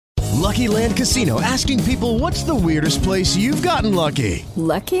Lucky Land Casino, asking people, what's the weirdest place you've gotten lucky?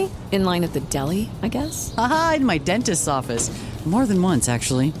 Lucky? In line at the deli, I guess? Aha, in my dentist's office. More than once,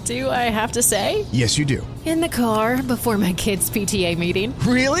 actually. Do I have to say? Yes, you do. In the car before my kids' PTA meeting.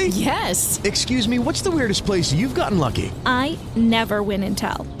 Really? Yes. Excuse me, what's the weirdest place you've gotten lucky? I never win and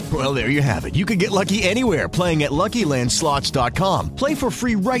tell. Well, there you have it. You can get lucky anywhere, playing at LuckyLandSlots.com. Play for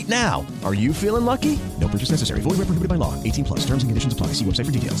free right now. Are you feeling lucky? No purchase necessary. Void where prohibited by law. 18 plus. Terms and conditions apply. See website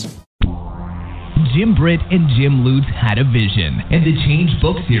for details. Jim Britt and Jim Lutz had a vision, and the Change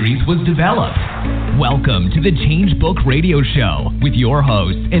Book series was developed. Welcome to the Change Book Radio Show with your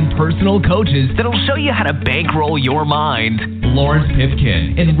hosts and personal coaches that'll show you how to bankroll your mind, Lawrence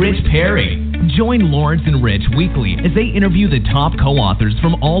Pipkin and Rich Perry. Join Lawrence and Rich weekly as they interview the top co-authors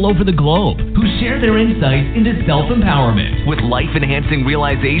from all over the globe who share their insights into self-empowerment with life-enhancing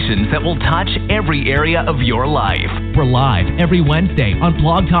realizations that will touch every area of your life. We're live every Wednesday on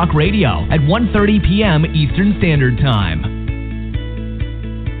Blog Talk Radio at 1:30 p.m. Eastern Standard Time.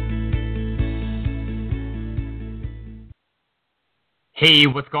 Hey,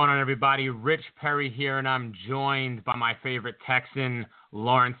 what's going on, everybody? Rich Perry here, and I'm joined by my favorite Texan,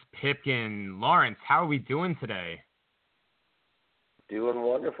 Lawrence Pipkin. Lawrence, how are we doing today? Doing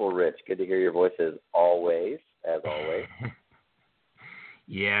wonderful, Rich. Good to hear your voice as always.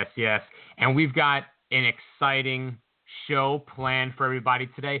 Yes. And we've got an exciting show planned for everybody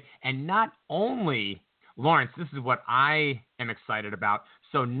today. And not only, Lawrence, this is what I am excited about.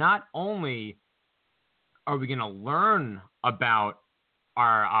 So not only are we going to learn about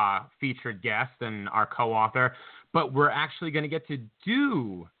our featured guest and our co-author, but we're actually going to get to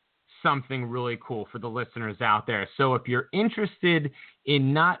do something really cool for the listeners out there. So if you're interested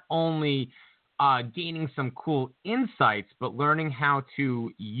in not only gaining some cool insights, but learning how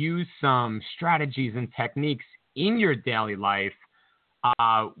to use some strategies and techniques in your daily life,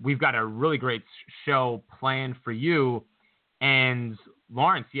 we've got a really great show planned for you. And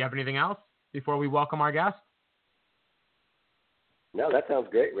Lawrence, do you have anything else before we welcome our guest? No, that sounds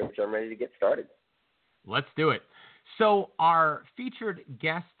great, Rich. I'm ready to get started. Let's do it. So our featured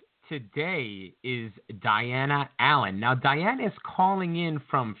guest today is Diana Allen. Now, Diana is calling in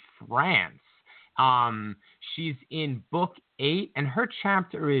from France. She's in book 8, and her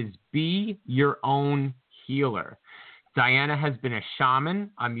chapter is Be Your Own Healer. Diana has been a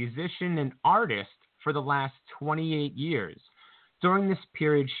shaman, a musician, and artist for the last 28 years. During this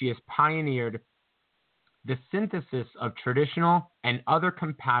period, she has pioneered the synthesis of traditional and other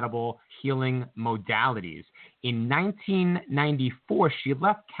compatible healing modalities. In 1994, she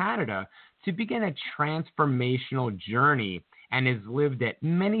left Canada to begin a transformational journey and has lived at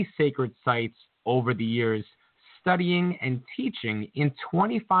many sacred sites over the years, studying and teaching in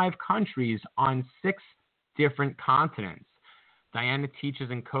 25 countries on 6 different continents. Diana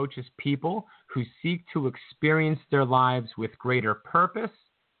teaches and coaches people who seek to experience their lives with greater purpose,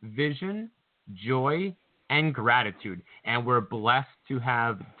 vision, joy, and gratitude. And we're blessed to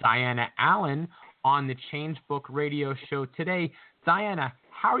have Diana Allen on the Change Book Radio Show today. Diana,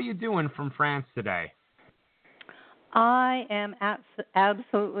 how are you doing from France today? I am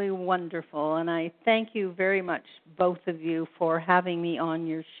absolutely wonderful, and I thank you very much, both of you, for having me on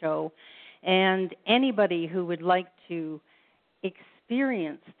your show. And anybody who would like to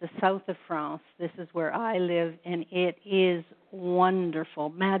experience the south of France, this is where I live, and it is wonderful,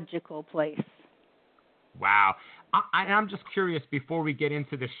 magical place. Wow. I'm just curious, before we get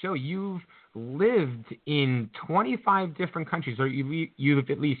into the show, you've lived in 25 different countries, or you've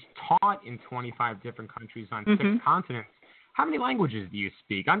at least taught in 25 different countries on 6 continents. How many languages do you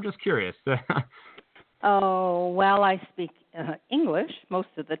speak? I'm just curious. Oh, well, I speak English most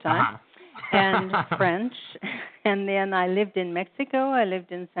of the time, and French. And then I lived in Mexico. I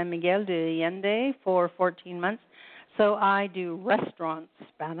lived in San Miguel de Allende for 14 months. So I do restaurant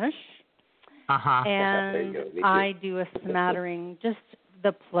Spanish. And I do a smattering, just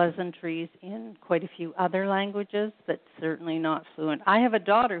the pleasantries in quite a few other languages, but certainly not fluent. I have a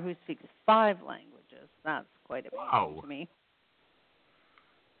daughter who speaks 5 languages. That's quite amazing to me.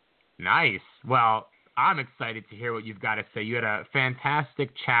 Nice. Well, I'm excited to hear what you've got to say. You had a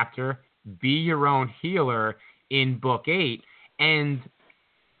fantastic chapter, Be Your Own Healer, in book 8. And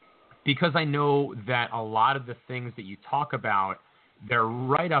because I know that a lot of the things that you talk about, they're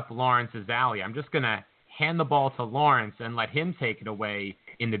right up Lawrence's alley, I'm just going to hand the ball to Lawrence and let him take it away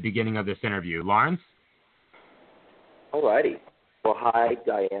in the beginning of this interview. Lawrence? All righty. Well, hi,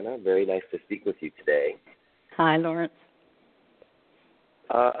 Diana. Very nice to speak with you today. Hi, Lawrence.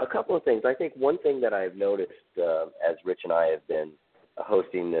 A couple of things. I think one thing that I've noticed as Rich and I have been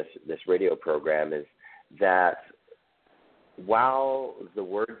hosting this radio program is that while the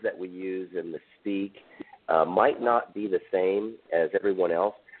words that we use and the speak might not be the same as everyone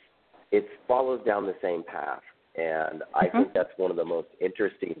else, it follows down the same path. And I think that's one of the most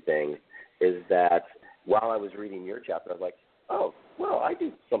interesting things is that while I was reading your chapter, I was like, oh, well, I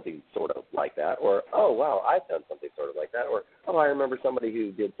do something sort of like that. Or, oh, wow, I've done something sort of like that. Or, oh, I remember somebody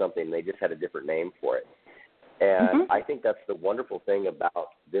who did something. They just had a different name for it. And I think that's the wonderful thing about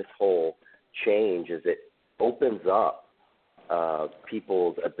this whole change is it opens up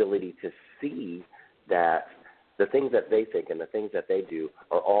people's ability to see that the things that they think and the things that they do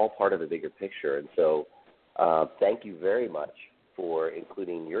are all part of the bigger picture. And so thank you very much for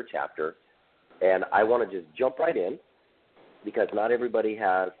including your chapter. And I want to just jump right in because not everybody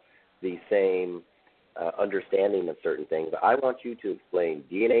has the same understanding of certain things. I want you to explain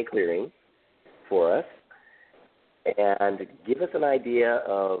DNA clearing for us and give us an idea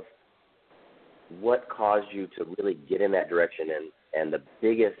of what caused you to really get in that direction and the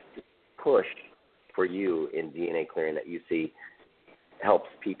biggest push for you in DNA clearing that you see helps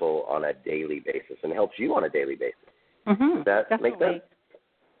people on a daily basis and helps you on a daily basis. Does that make sense?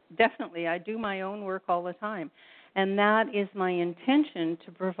 Definitely. I do my own work all the time. And that is my intention,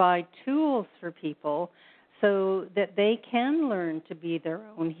 to provide tools for people so that they can learn to be their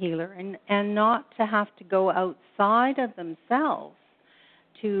own healer and not to have to go outside of themselves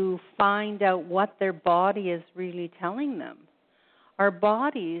to find out what their body is really telling them. Our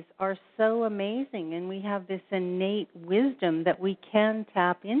bodies are so amazing, and we have this innate wisdom that we can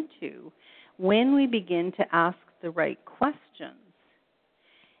tap into when we begin to ask the right questions.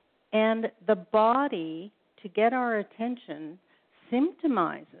 And the body, to get our attention,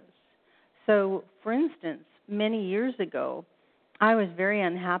 symptomizes. So, for instance, many years ago, I was very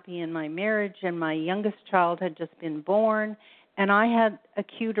unhappy in my marriage, and my youngest child had just been born, and I had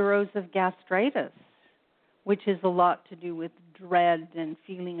acute erosive gastritis, which is a lot to do with dread and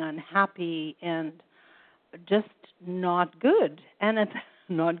feeling unhappy and just not good. And at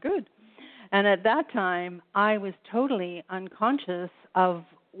that time, I was totally unconscious of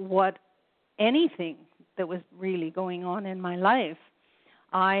what anything that was really going on in my life.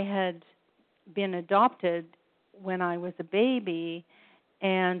 I had been adopted when I was a baby,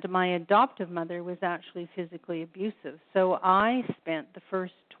 and my adoptive mother was actually physically abusive. So I spent the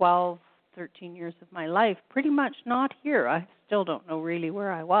first 12, 13 years of my life pretty much not here. I still don't know really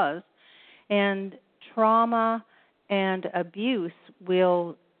where I was. And trauma and abuse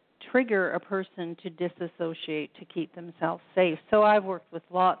will trigger a person to disassociate to keep themselves safe. So I've worked with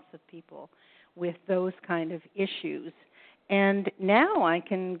lots of people with those kind of issues. And now I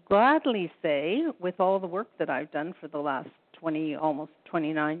can gladly say, with all the work that I've done for the last 20, almost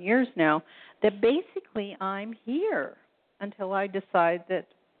 29 years now, that basically I'm here until I decide that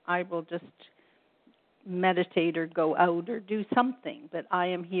I will just meditate or go out or do something. But I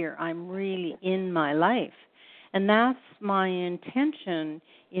am here. I'm really in my life. And that's my intention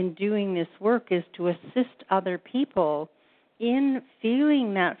in doing this work, is to assist other people in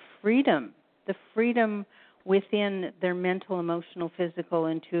feeling that freedom, the freedom within their mental, emotional, physical,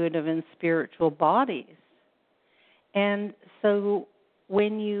 intuitive, and spiritual bodies. And so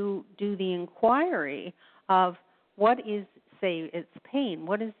when you do the inquiry of what is, say, it's pain,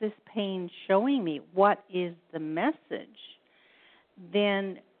 what is this pain showing me? What is the message?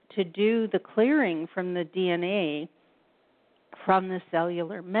 Then to do the clearing from the DNA, from the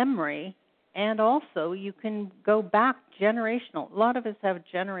cellular memory, and also you can go back generational. A lot of us have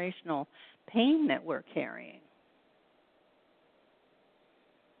generational pain that we're carrying.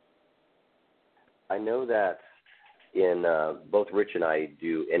 I know that in both Rich and I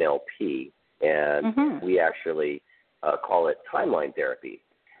do NLP, and we actually call it timeline therapy.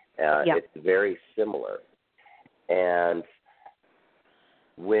 It's very similar. And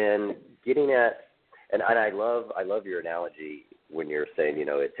when getting at, and I love your analogy when you're saying,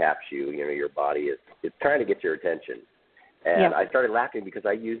 it taps you, your body is trying to get your attention. And I started laughing because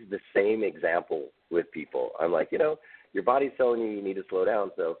I use the same example with people. I'm like, your body's telling you need to slow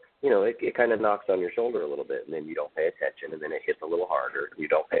down. So, it kind of knocks on your shoulder a little bit, and then you don't pay attention, and then it hits a little harder. You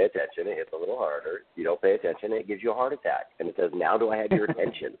don't pay attention, it hits a little harder. You don't pay attention, it gives you a heart attack. And it says, now do I have your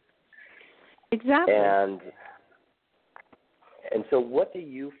attention? Exactly. And so what do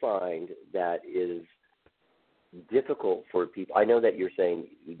you find that is difficult for people? I know that you're saying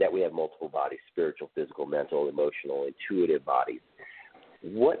that we have multiple bodies, spiritual, physical, mental, emotional, intuitive bodies.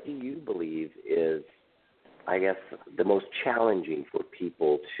 What do you believe is, I guess, the most challenging for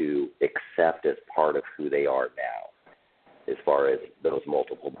people to accept as part of who they are now, as far as those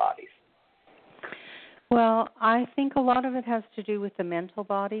multiple bodies? Well, I think a lot of it has to do with the mental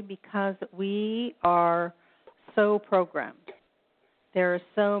body, because we are so programmed. There are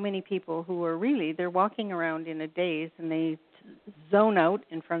so many people who are really, they're walking around in a daze and they zone out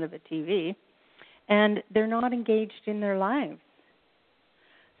in front of a TV and they're not engaged in their lives.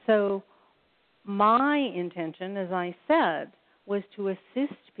 So my intention, as I said, was to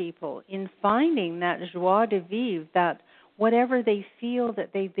assist people in finding that joie de vivre, that whatever they feel that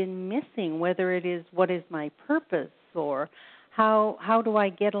they've been missing, whether it is what is my purpose or how do I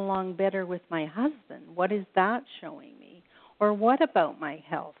get along better with my husband, what is that showing me? Or what about my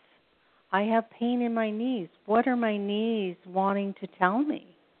health? I have pain in my knees. What are my knees wanting to tell me?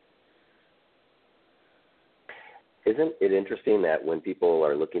 Isn't it interesting that when people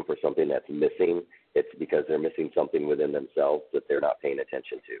are looking for something that's missing, it's because they're missing something within themselves that they're not paying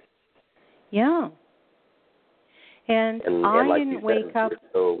attention to? Yeah. And I like didn't you wake said, up.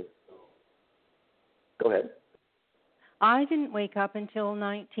 Go ahead. I didn't wake up until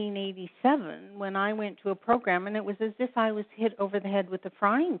 1987 when I went to a program, and it was as if I was hit over the head with a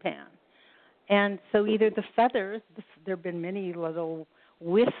frying pan. And so either the feathers, there have been many little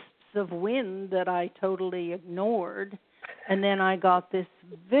wisps of wind that I totally ignored, and then I got this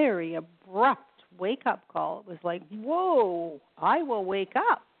very abrupt wake-up call. It was like, whoa, I will wake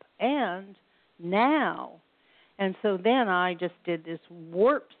up, and now. And so then I just did this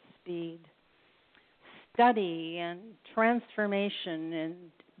warp speed study and transformation and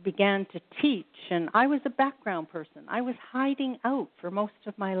began to teach. And I was a background person. I was hiding out for most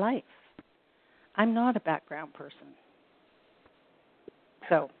of my life. I'm not a background person.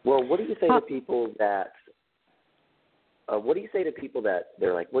 So, well, what do you say to people that? What do you say to people that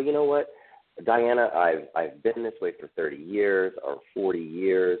they're like, well, you know what, Diana, I've been this way for 30 years or 40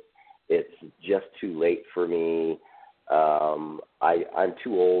 years. It's just too late for me. I'm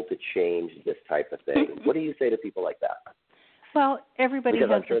too old to change this type of thing. What do you say to people like that? Well, everybody because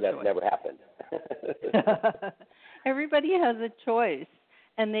has I'm sure a that's choice. never happened. Everybody has a choice,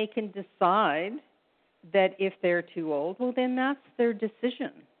 and they can decide that if they're too old, well, then that's their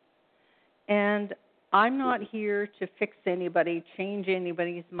decision. And I'm not here to fix anybody, change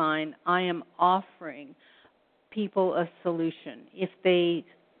anybody's mind. I am offering people a solution. If they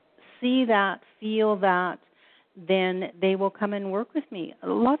see that, feel that, then they will come and work with me.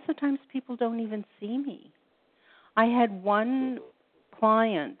 Lots of times people don't even see me. I had one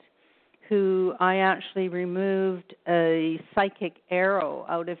client who I actually removed a psychic arrow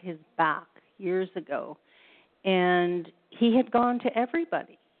out of his back years ago, and he had gone to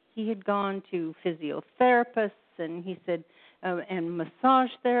everybody. He had gone to physiotherapists, and he said, and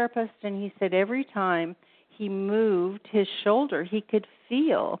massage therapists, and he said every time he moved his shoulder, he could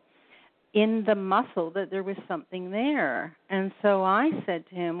feel in the muscle that there was something there. And so I said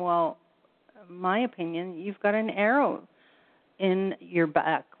to him, well, my opinion, you've got an arrow in your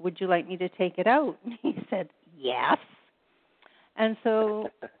back. Would you like me to take it out? And he said, yes. And so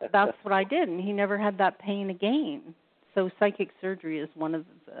that's what I did, and he never had that pain again. So psychic surgery is one of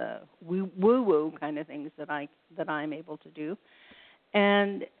the woo-woo kind of things that I'm able to do.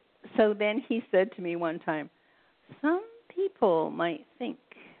 And so then he said to me one time, some people might think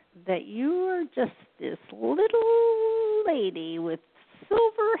that you are just this little lady with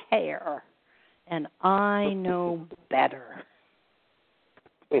silver hair, and I know better.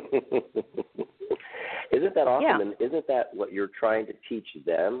 Isn't that awesome? Yeah. And isn't that what you're trying to teach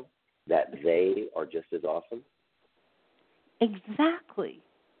them, that they are just as awesome? Exactly.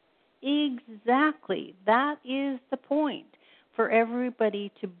 That is the point, for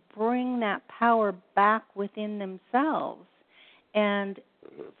everybody to bring that power back within themselves and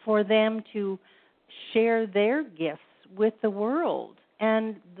for them to share their gifts with the world.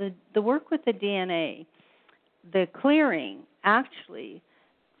 And the work with the DNA, the clearing, actually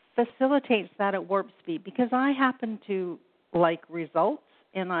facilitates that at warp speed, because I happen to like results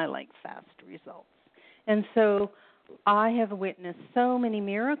and I like fast results. And so I have witnessed so many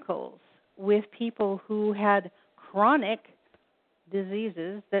miracles with people who had chronic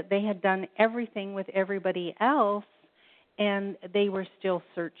diseases that they had done everything with everybody else and they were still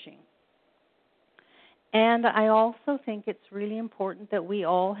searching. And I also think it's really important that we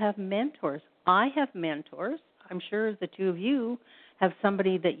all have mentors. I have mentors. I'm sure the two of you have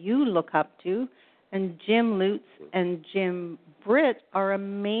somebody that you look up to. And Jim Lutz and Jim Britt are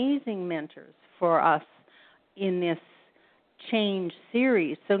amazing mentors for us in this change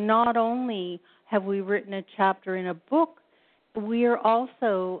series. So not only have we written a chapter in a book, we are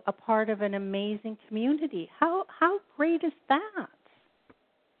also a part of an amazing community. How great is that?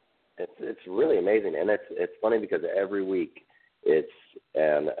 It's really amazing, and it's funny because every week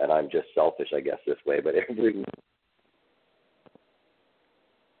and I'm just selfish, I guess, this way, but every week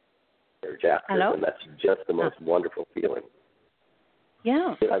entire chapter. Hello? And that's just the most wonderful feeling.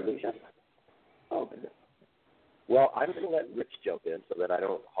 Yeah. Did I lose you? Oh, goodness. Well, I'm going to let Rich jump in so that I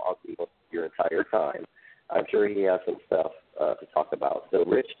don't hog your entire time. I'm sure he has some stuff to talk about. So,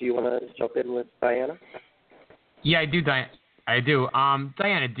 Rich, do you want to jump in with Diana? Yeah, I do,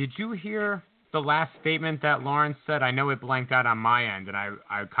 Diana, did you hear the last statement that Lawrence said? I know it blanked out on my end, and I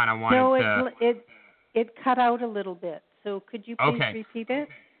kind of wanted to... it cut out a little bit. So could you please repeat it?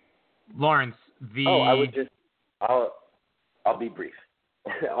 Lawrence, I'll be brief.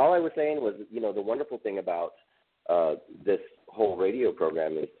 All I was saying was, the wonderful thing about this whole radio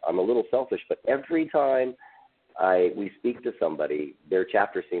program is I'm a little selfish, but every time we speak to somebody, their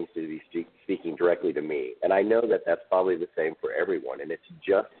chapter seems to be speaking directly to me. And I know that that's probably the same for everyone. And it's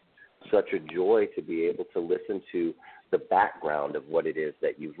just such a joy to be able to listen to the background of what it is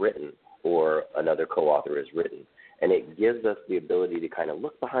that you've written or another co-author has written. And it gives us the ability to kind of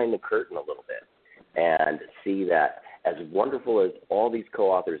look behind the curtain a little bit and see that as wonderful as all these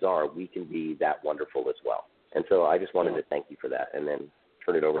co-authors are, we can be that wonderful as well. And so I just wanted to thank you for that and then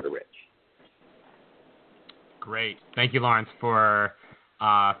turn it over to Rich. Great. Thank you, Lawrence, for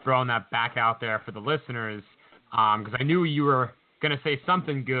throwing that back out there for the listeners, because I knew you were going to say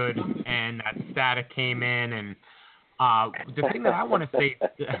something good, and that static came in. And the thing that I want to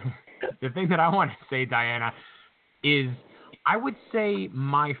say, Diana, is I would say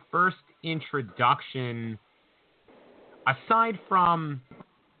my first introduction, aside from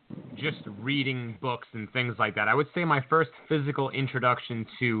just reading books and things like that, I would say my first physical introduction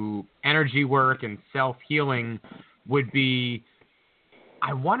to energy work and self-healing would be,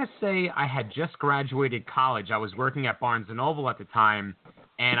 I want to say I had just graduated college. I was working at Barnes & Noble at the time,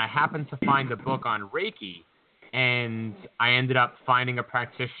 and I happened to find a book on Reiki, and I ended up finding a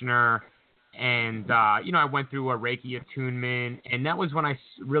practitioner, and, I went through a Reiki attunement, and that was when I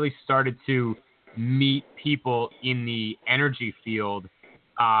really started to meet people in the energy field,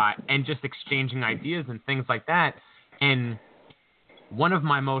 and just exchanging ideas and things like that. And one of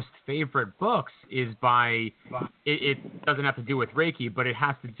my most favorite books is it doesn't have to do with Reiki, but it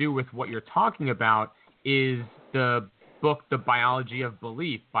has to do with what you're talking about, is the book, The Biology of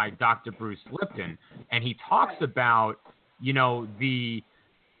Belief by Dr. Bruce Lipton. And he talks about,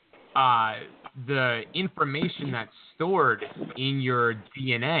 the information that's stored in your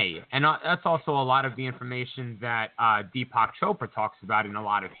DNA. And that's also a lot of the information that Deepak Chopra talks about in a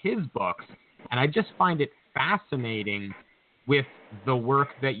lot of his books. And I just find it fascinating with the work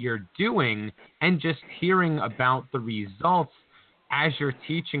that you're doing and just hearing about the results as you're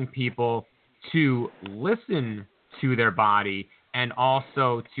teaching people to listen to their body and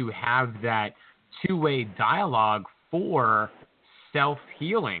also to have that two-way dialogue for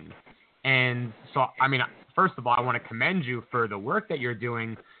self-healing. And so, first of all, I want to commend you for the work that you're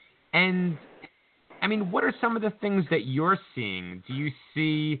doing. And, what are some of the things that you're seeing? Do you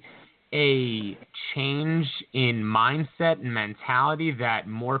see a change in mindset and mentality that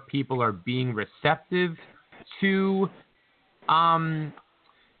more people are being receptive to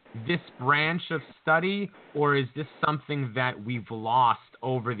this branch of study? Or is this something that we've lost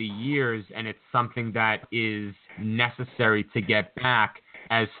over the years and it's something that is necessary to get back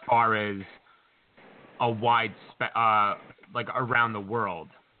as far as a wide around the world?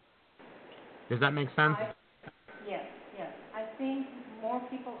 Does that make sense? Yes. I think more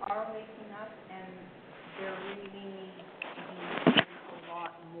people are waking up, and there really needs to be a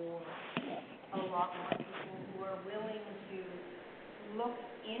lot more people who are willing to look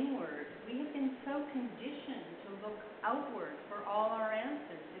inward. We have been so conditioned to look outward for all our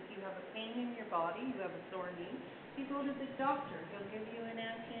answers. If you have a pain in your body, you have a sore knee, you go to the doctor. He'll give you an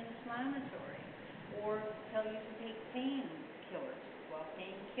anti-inflammatory or tell you to take painkillers. Well,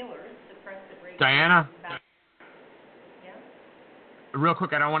 painkillers suppress the rate. Diana? Yeah? Real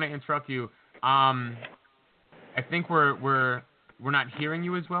quick, I don't want to interrupt you. I think we're not hearing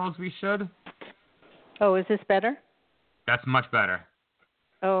you as well as we should. Oh, is this better? That's much better.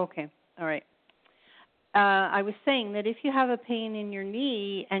 Oh, okay. All right. I was saying that if you have a pain in your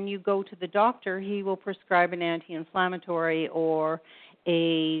knee and you go to the doctor, he will prescribe an anti-inflammatory or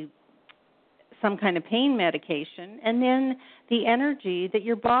some kind of pain medication, and then the energy that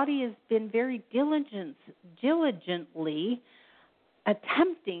your body has been very diligently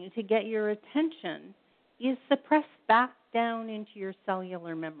attempting to get your attention is suppressed back down into your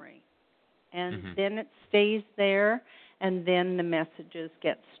cellular memory. And then it stays there, and then the messages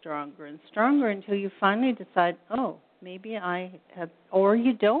get stronger and stronger until you finally decide, oh, maybe I have, or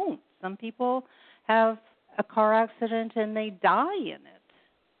you don't. Some people have a car accident and they die in it.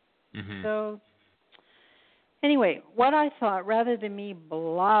 So Anyway, what I thought, rather than me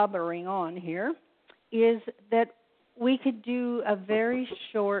blobbering on here, is that we could do a very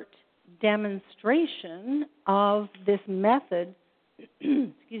short demonstration of this method.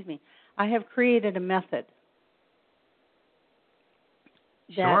 Excuse me. I have created a method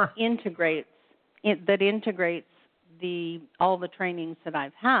that integrates all the trainings that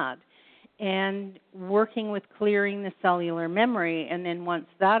I've had, and working with clearing the cellular memory. And then once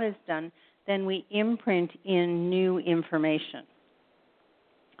that is done, then we imprint in new information.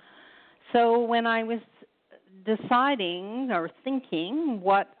 So when I was deciding or thinking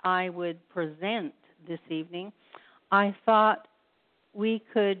what I would present this evening, I thought we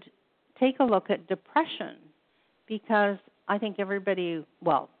could take a look at depression, because I think everybody,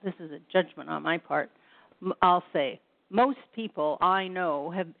 well, this is a judgment on my part, I'll say most people I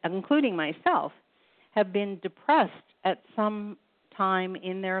know, including myself, have been depressed at some time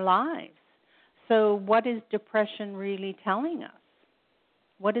in their lives. So what is depression really telling us?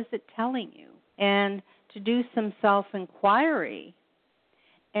 What is it telling you? And to do some self-inquiry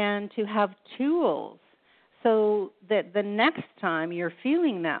and to have tools so that the next time you're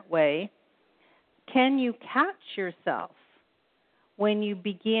feeling that way, can you catch yourself when you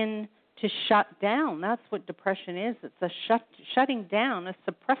begin to shut down? That's what depression is. It's a shutting down, a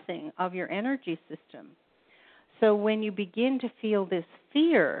suppressing of your energy system. So when you begin to feel this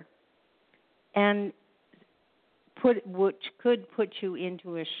fear, and which could put you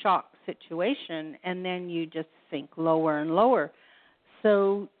into a shock situation, and then you just sink lower and lower.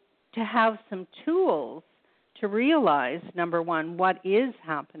 So to have some tools to realize, number one, what is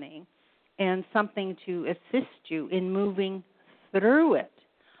happening, and something to assist you in moving through it.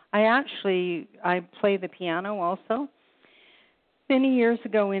 I play the piano also. Many years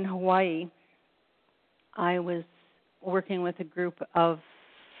ago in Hawaii, I was working with a group of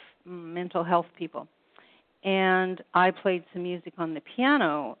mental health people, and I played some music on the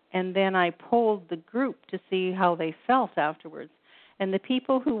piano, and then I polled the group to see how they felt afterwards. And the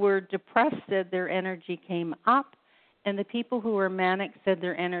people who were depressed said their energy came up, and the people who were manic said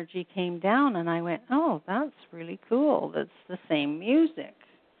their energy came down. And I went, oh, that's really cool. That's the same music.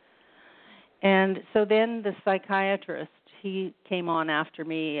 And so then the psychiatrist, he came on after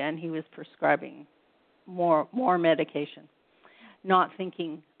me, and he was prescribing more medication, not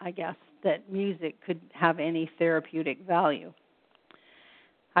thinking, I guess, that music could have any therapeutic value.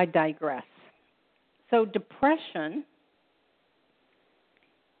 I digress. So depression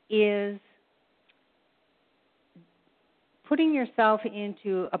is putting yourself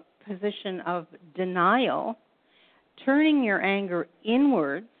into a position of denial, turning your anger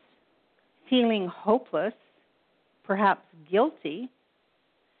inwards, feeling hopeless, perhaps guilty,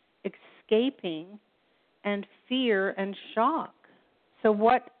 escaping, and fear and shock. So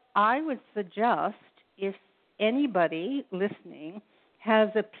what I would suggest, if anybody listening has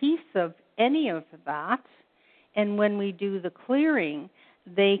a piece of any of that, and when we do the clearing,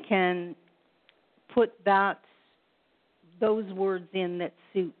 they can put those words in that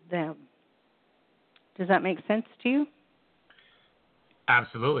suit them. Does that make sense to you?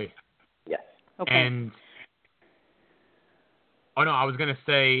 Absolutely. Yes. Okay. And I was going to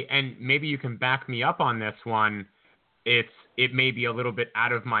say, and maybe you can back me up on this one. It may be a little bit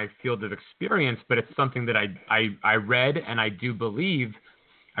out of my field of experience, but it's something that I read, and I do believe.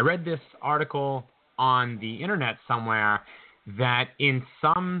 I read this article on the internet somewhere that in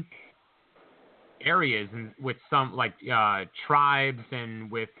some areas, and with some tribes,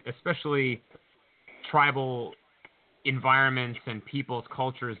 and with especially tribal environments and people's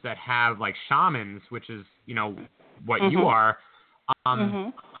cultures that have like shamans, which is what you are.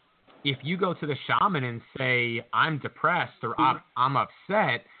 If you go to the shaman and say, I'm depressed or I'm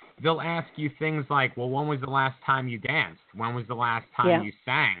upset, they'll ask you things like, well, when was the last time you danced? When was the last time you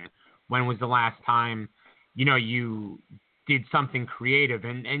sang? When was the last time, you did something creative?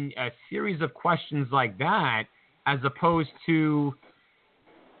 And a series of questions like that, as opposed to,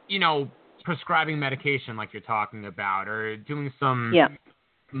 prescribing medication like you're talking about, or doing some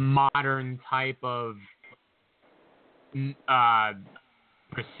modern type of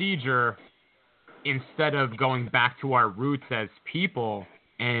procedure, instead of going back to our roots as people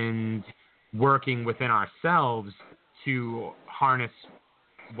and working within ourselves to harness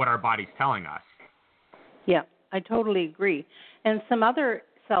what our body's telling us. Yeah, I totally agree. And some other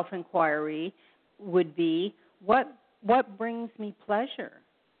self-inquiry would be, what brings me pleasure?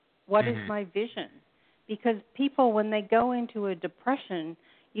 What is my vision? Because people, when they go into a depression,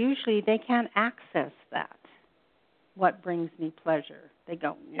 usually they can't access that. What brings me pleasure? They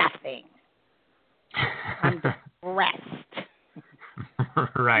go, nothing. I'm depressed.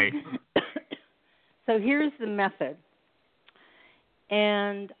 Right. So here's the method.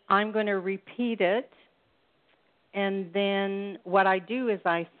 And I'm going to repeat it. And then what I do is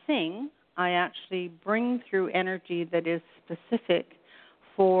I sing. I actually bring through energy that is specific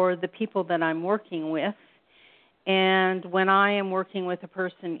for the people that I'm working with. And when I am working with a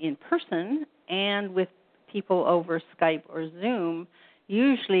person in person and with people over Skype or Zoom,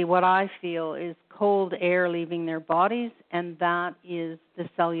 usually what I feel is cold air leaving their bodies, and that is the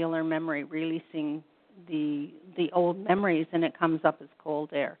cellular memory releasing the old memories, and it comes up as cold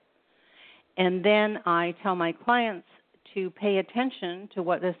air. And then I tell my clients to pay attention to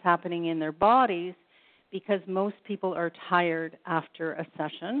what is happening in their bodies, because most people are tired after a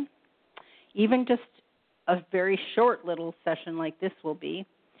session, even just a very short little session like this will be.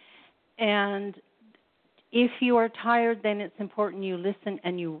 And if you are tired, then it's important you listen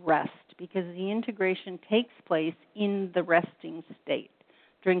and you rest, because the integration takes place in the resting state.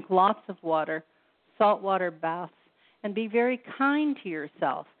 Drink lots of water, saltwater baths, and be very kind to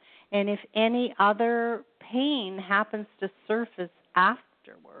yourself. And if any other pain happens to surface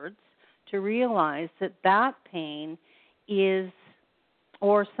afterwards, to realize that that pain is,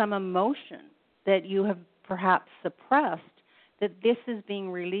 or some emotion that you have perhaps suppressed, that this is being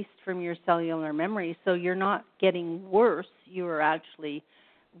released from your cellular memory, so you're not getting worse, you are actually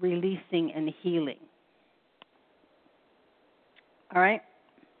releasing and healing. All right?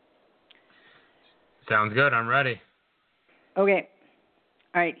 Sounds good. I'm ready. Okay.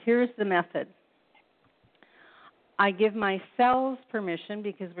 All right, here's the method. I give my cells permission,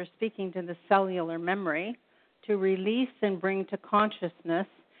 because we're speaking to the cellular memory, to release and bring to consciousness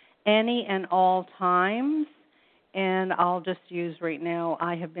any and all times, and I'll just use right now,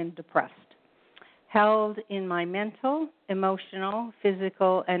 I have been depressed, held in my mental, emotional,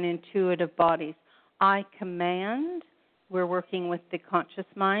 physical, and intuitive bodies. I command, we're working with the conscious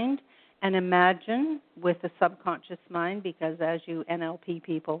mind, and imagine with the subconscious mind, because as you NLP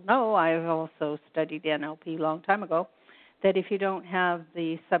people know, I've also studied NLP a long time ago, that if you don't have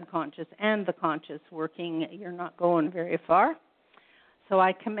the subconscious and the conscious working, you're not going very far. So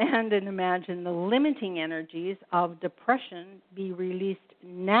I command and imagine the limiting energies of depression be released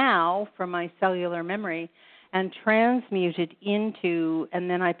now from my cellular memory and transmuted into, and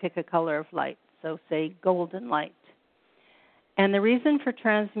then I pick a color of light, so say golden light. And the reason for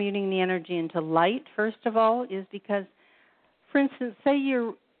transmuting the energy into light, first of all, is because, for instance, say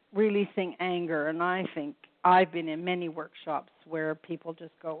you're releasing anger, and I think I've been in many workshops where people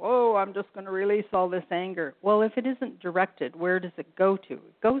just go, oh, I'm just going to release all this anger. Well, if it isn't directed, where does it go to?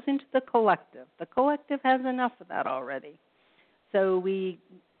 It goes into the collective. The collective has enough of that already. So we,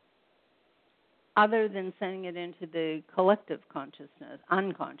 other than sending it into the collective consciousness,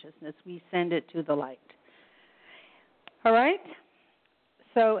 unconsciousness, we send it to the light. All right?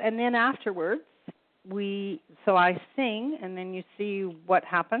 So, and then afterwards, so I sing, and then you see what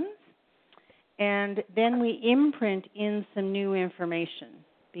happens. And then we imprint in some new information,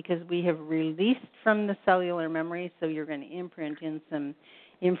 because we have released from the cellular memory, so you're going to imprint in some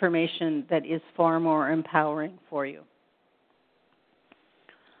information that is far more empowering for you.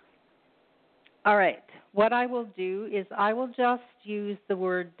 All right. What I will do is I will just use the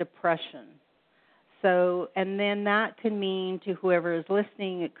word depression. So, and then that could mean to whoever is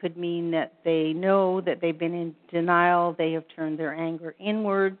listening, it could mean that they know that they've been in denial, they have turned their anger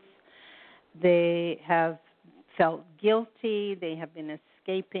inwards, they have felt guilty, they have been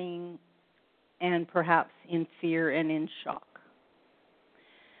escaping, and perhaps in fear and in shock.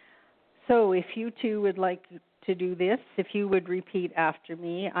 So if you two would like to do this, if you would repeat after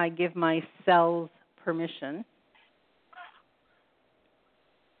me, I give my cells permission.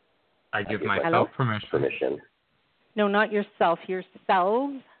 I give myself permission. No, not yourself,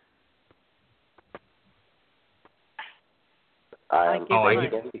 yourselves. I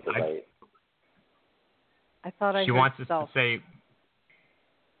thought I She heard wants us self. to say,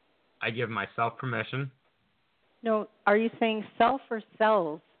 I give myself permission. No, are you saying self or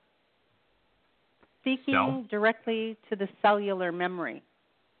cells? Speaking Self? directly to the cellular memory.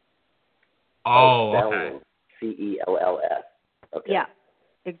 Oh, okay. C-E-L-L-S. Okay. Yeah,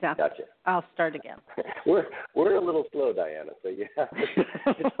 exactly. Gotcha. I'll start again. We're a little slow, Diana, so you have to,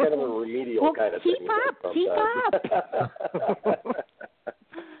 it's kind of a remedial kind of thing. Keep up.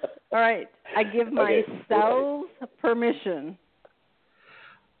 All right. I give myself permission.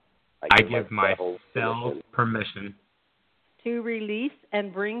 I give myself permission to release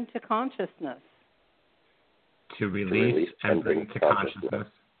and bring to consciousness. To release and bring to consciousness.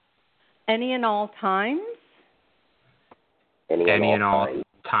 Any and all times. Any and all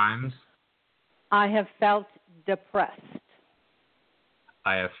times. I have felt depressed.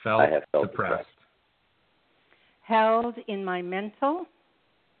 I have felt depressed. held in my mental,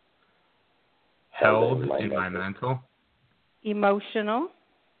 held in my mental, emotional,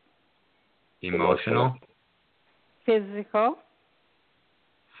 physical,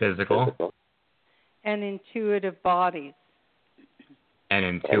 and intuitive bodies.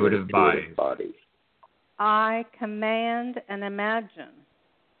 I command and imagine.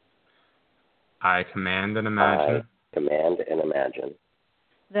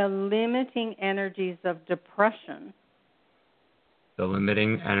 The limiting energies of depression.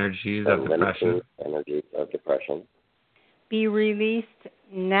 Be released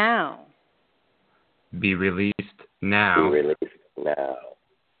now.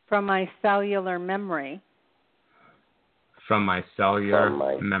 From my cellular memory.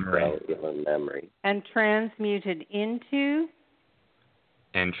 And transmuted into.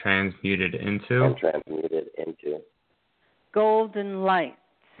 Golden light.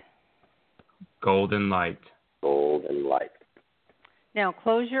 Now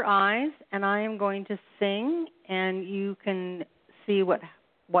close your eyes, and I am going to sing, and you can see what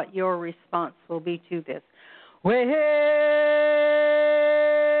your response will be to this.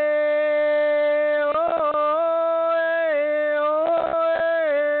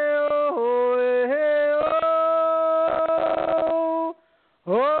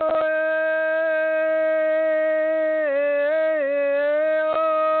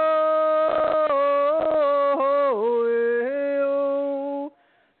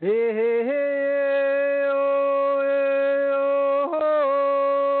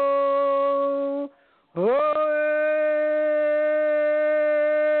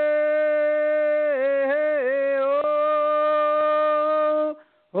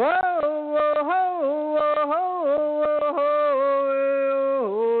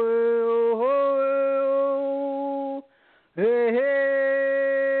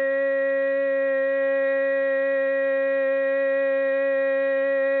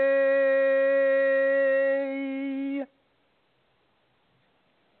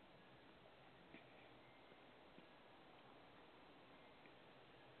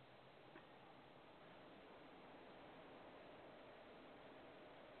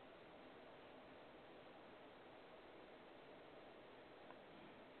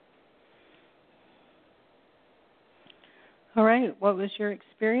 All right. What was your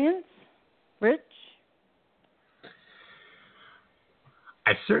experience, Rich?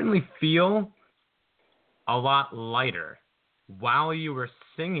 I certainly feel a lot lighter. While you were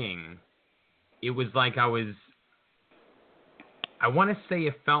singing, it was like I want to say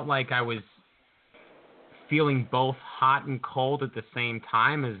it felt like I was feeling both hot and cold at the same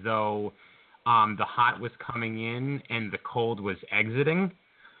time, as though the hot was coming in and the cold was exiting.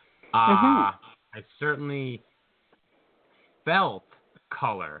 I certainly felt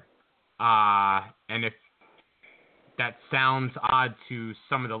color. And if that sounds odd to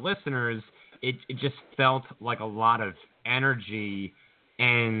some of the listeners, it just felt like a lot of energy,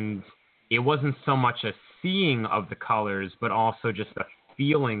 and it wasn't so much a seeing of the colors, but also just a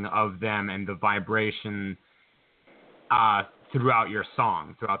feeling of them and the vibration throughout your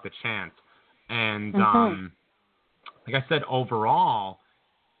song, throughout the chant. And like I said, overall,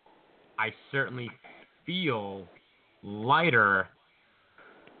 I certainly feel lighter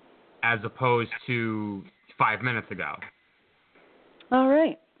as opposed to 5 minutes ago. All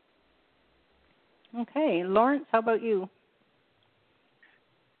right. Okay. Lawrence, how about you?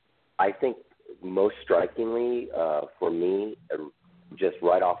 I think most strikingly for me, just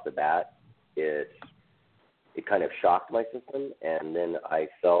right off the bat, it kind of shocked my system, and then I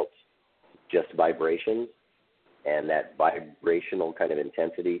felt just vibrations, and that vibrational kind of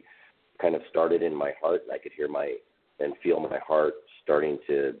intensity kind of started in my heart. I could hear and feel my heart starting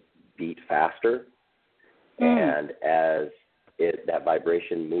to beat faster. And as that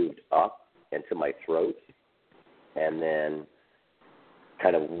vibration moved up into my throat and then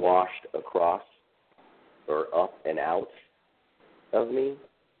kind of washed across or up and out of me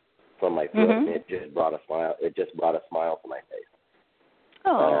from my throat, and it just brought a smile. It just brought a smile to my face.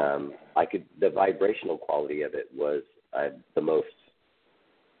 Oh. The vibrational quality of it was the most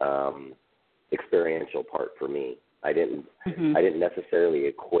experiential part for me. I didn't necessarily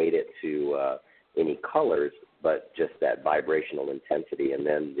equate it to any colors, but just that vibrational intensity, and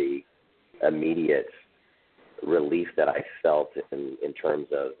then the immediate relief that I felt in terms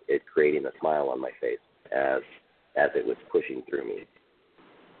of it creating a smile on my face as it was pushing through me.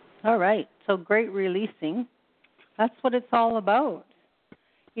 All right. So great releasing. That's what it's all about,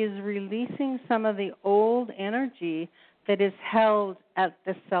 is releasing some of the old energy that is held at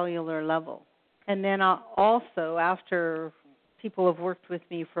the cellular level. And then also, after people have worked with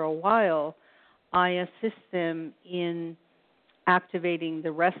me for a while, I assist them in activating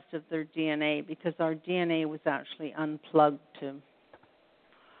the rest of their DNA, because our DNA was actually unplugged to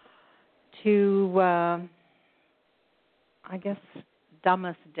I guess, dumb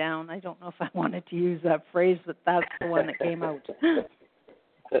us down. I don't know if I wanted to use that phrase, but that's the one that came out.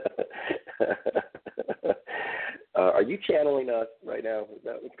 Are you channeling us right now? Is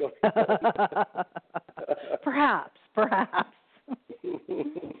that what's going on? Perhaps.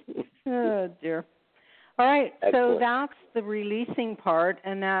 Oh, dear. All right, Excellent. so that's the releasing part,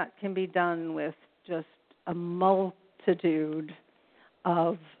 and that can be done with just a multitude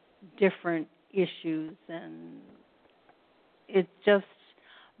of different issues. And it's just,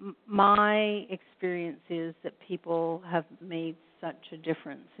 my experience is that people have made such a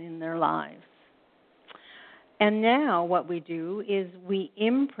difference in their lives. And now what we do is we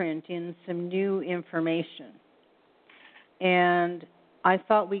imprint in some new information. And I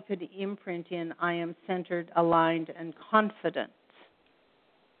thought we could imprint in I am centered, aligned, and confident.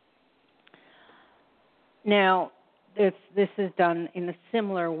 Now, this is done in a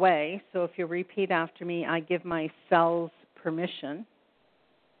similar way. So if you repeat after me, I give my cells permission.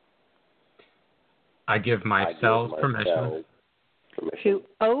 I give my cells permission to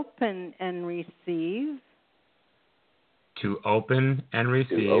open and receive. To open and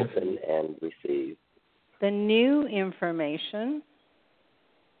receive. To open and receive. The new information.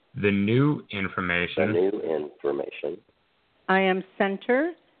 The new information. The new information. I am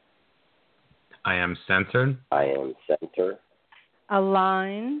centered. I am centered. I am centered.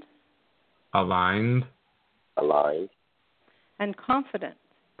 Aligned. Aligned. Aligned. And confident.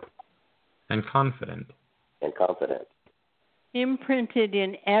 And confident. And confident. Imprinted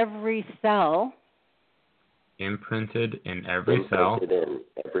in every cell. Imprinted in every cell. Imprinted in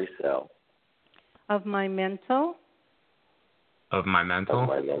every cell. Of my mental. Of my mental. Of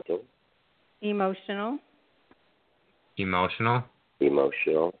my mental. Emotional. Emotional.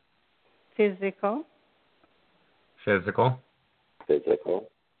 Emotional. Physical. Physical. Physical.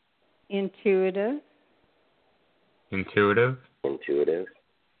 Intuitive. Intuitive. Intuitive.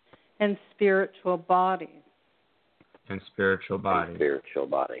 And spiritual bodies. And spiritual body. And spiritual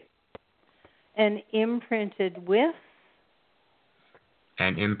body. And imprinted with.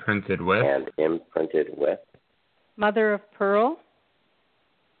 And imprinted with. And imprinted with. Mother of pearl.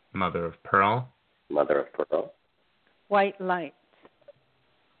 Mother of pearl. Mother of pearl. White light.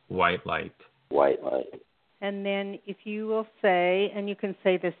 White light. White light. And then if you will say, and you can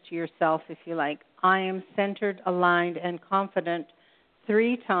say this to yourself if you like, I am centered, aligned, and confident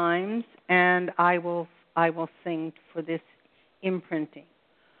 3 times, and I will sing for this imprinting.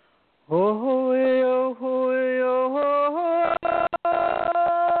 Oh, oh, oh, oh,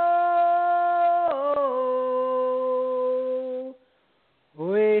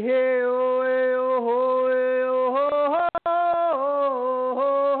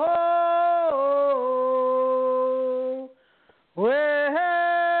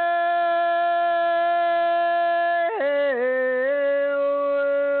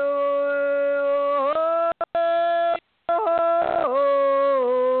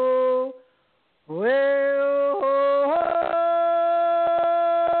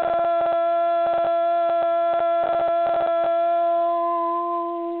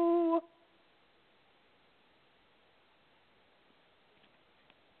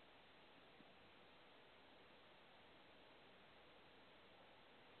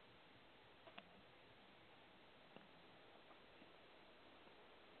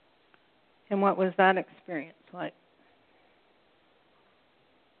 And what was that experience like?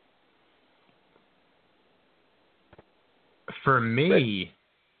 For me,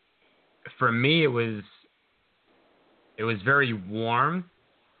 it was very warm.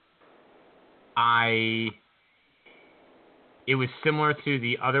 It was similar to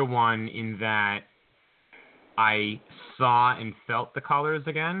the other one in that I saw and felt the colors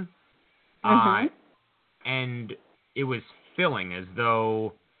again. Mm-hmm. And it was filling, as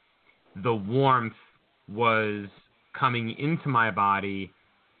though the warmth was coming into my body,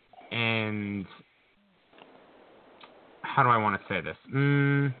 and how do I want to say this?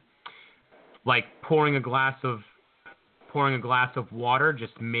 Like pouring a glass of water,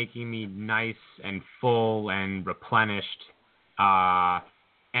 just making me nice and full and replenished,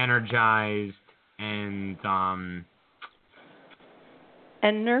 energized, and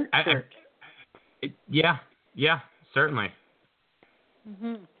nurtured. Yeah, certainly.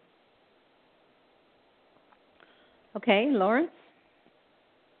 Mm-hmm. Okay, Lawrence?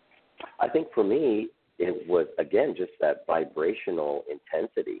 I think for me, it was, again, just that vibrational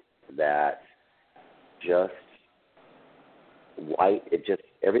intensity that just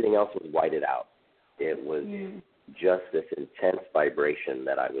everything else was whited out. It was just this intense vibration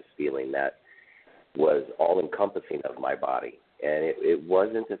that I was feeling that was all-encompassing of my body. And it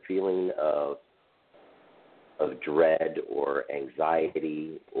wasn't a feeling of dread or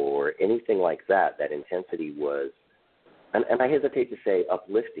anxiety or anything like that. That intensity was, and I hesitate to say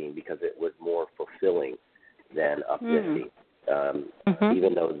uplifting because it was more fulfilling than uplifting.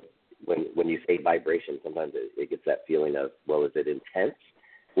 Even though when you say vibration, sometimes it gets that feeling of, well, is it intense?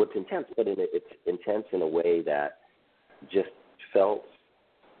 Well, it's intense, but it's intense in a way that just felt,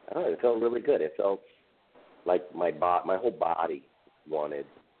 I don't know, it felt really good. It felt like my whole body wanted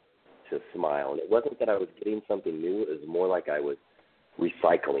to smile. And it wasn't that I was getting something new. It was more like I was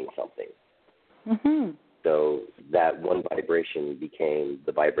recycling something. So that one vibration became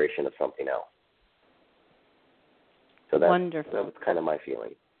the vibration of something else. So that was kind of my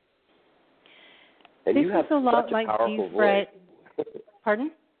feeling. And this you have is a lot such like a powerful voice.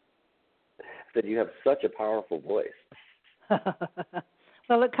 Pardon? That you have such a powerful voice.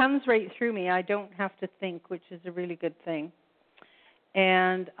 Well, it comes right through me. I don't have to think, which is a really good thing.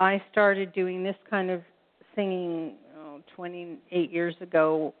 And I started doing this kind of singing 28 years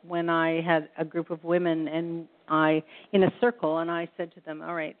ago when I had a group of women and in a circle, and I said to them,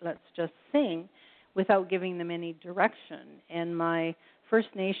 all right, let's just sing without giving them any direction. And my First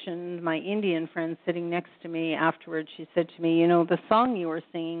Nation, my Indian friend sitting next to me afterwards, she said to me, the song you were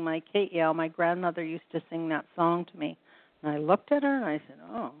singing, my Kate-Yale, my grandmother used to sing that song to me. And I looked at her and I said,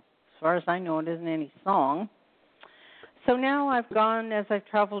 oh, as far as I know, it isn't any song. So now I've gone, as I've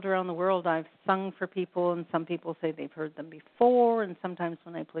traveled around the world, I've sung for people, and some people say they've heard them before, and sometimes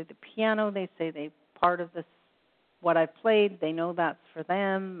when I play the piano, they say they part of this, what I've played, they know that's for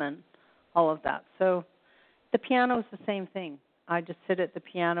them, and all of that. So the piano is the same thing. I just sit at the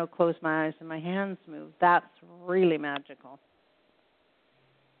piano, close my eyes, and my hands move. That's really magical.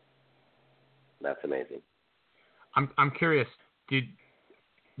 That's amazing. I'm curious.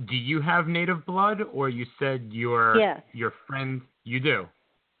 Do you have native blood, or you said your friend? You do.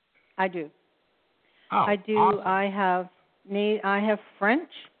 I do. Oh, I do. Awesome. I have French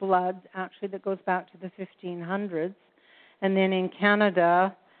blood actually that goes back to the 1500s, and then in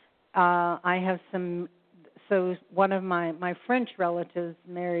Canada, I have some. So one of my French relatives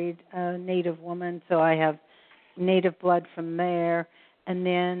married a native woman, so I have native blood from there, and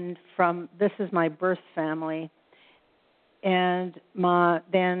then this is my birth family. And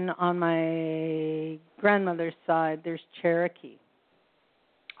then on my grandmother's side, there's Cherokee.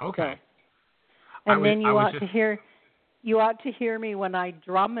 Okay. So, and then you ought to hear me when I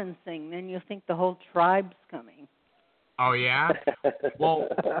drum and sing. Then you'll think the whole tribe's coming. Oh yeah. Well,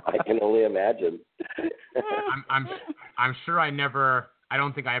 I can only imagine. I'm sure I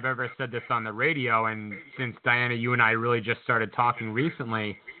don't think I've ever said this on the radio. And since Diana, you and I really just started talking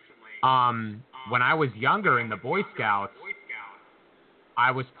recently, when I was younger in the Boy Scouts, I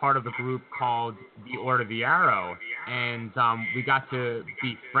was part of a group called the Order of the Arrow, and we got to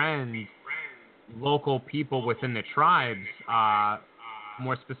befriend local people within the tribes,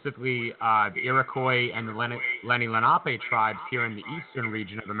 more specifically the Iroquois and the Lenni Lenape tribes here in the eastern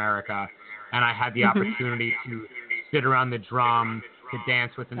region of America. And I had the opportunity to sit around the drum, to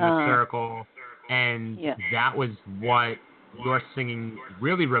dance within the circle, and that was what your singing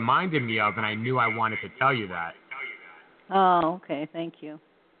really reminded me of, and I knew I wanted to tell you that. Oh, okay. Thank you.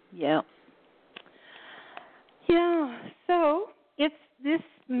 Yeah. Yeah. So this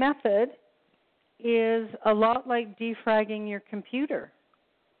method is a lot like defragging your computer.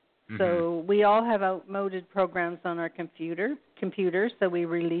 Mm-hmm. So we all have outmoded programs on our computers, so we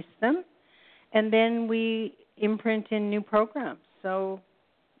release them, and then we imprint in new programs. So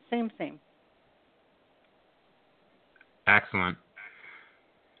same. Excellent.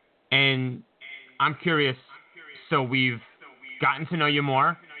 And I'm curious, so we've gotten to know you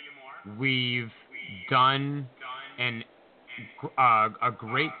more. We've done a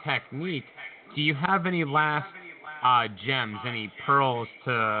great technique. Do you have any last gems, any pearls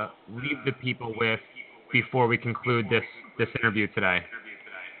to leave the people with before we conclude this interview today?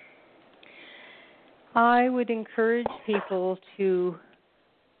 I would encourage people to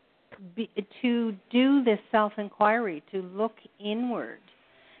do this self-inquiry, to look inward,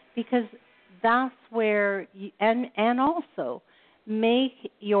 because that's where and also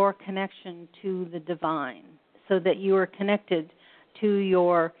make your connection to the divine, so that you are connected to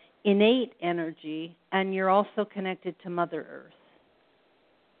your innate energy, and you're also connected to Mother Earth.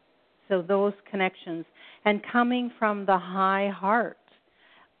 So those connections, and coming from the high heart.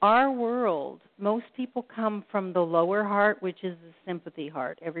 Our world, most people come from the lower heart, which is the sympathy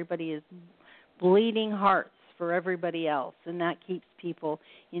heart. Everybody is bleeding hearts for everybody else, and that keeps people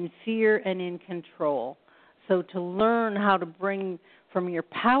in fear and in control. So to learn how to bring from your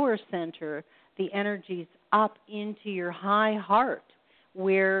power center the energies up into your high heart,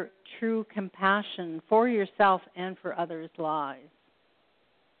 where true compassion for yourself and for others lies.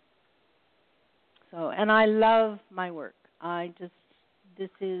 So, and I love my work. This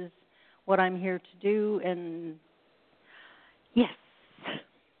is what I'm here to do, and yes.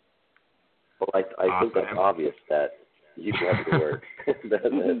 Well, I think that's obvious that you love the work.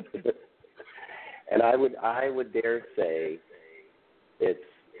 And I would dare say it's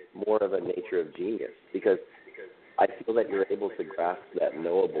more of a nature of genius, because I feel that you're able to grasp that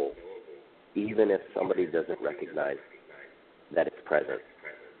knowable even if somebody doesn't recognize that it's present.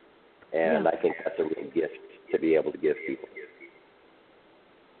 And I think that's a real gift to be able to give people.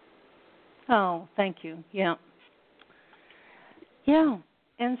 Oh, thank you. Yeah. Yeah.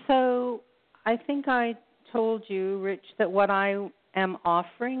 And so I think I told you, Rich, that what I am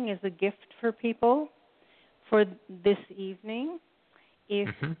offering is a gift for people for this evening.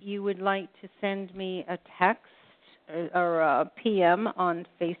 If you would like to send me a text or a PM on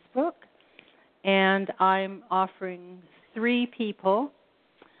Facebook, and I'm offering 3 people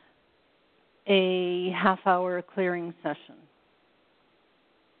a half-hour clearing session.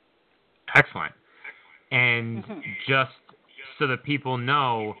 Excellent. And just so that people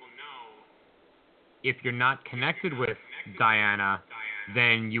know, if you're not connected with Diana,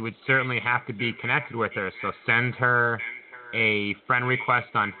 then you would certainly have to be connected with her. So send her a friend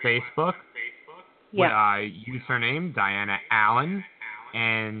request on Facebook. Yeah. Username Diana Allen,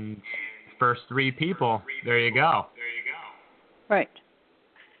 and first 3 people. There you go. Right.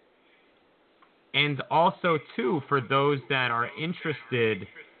 And also, too, for those that are interested,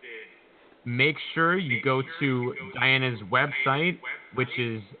 make sure you go to Diana's website, which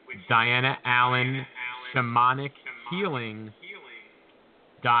is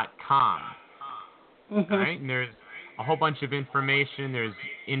DianaAllenShamanicHealing.com. All right? And there's a whole bunch of information. There's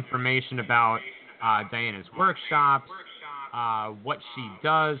information about Diana's workshops, what she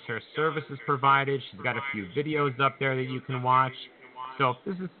does, her services provided. She's got a few videos up there that you can watch. So if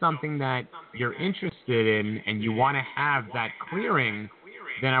this is something that you're interested in and you want to have that clearing,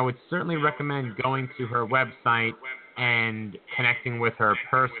 then I would certainly recommend going to her website and connecting with her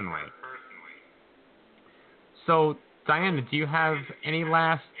personally. So, Diana, do you have any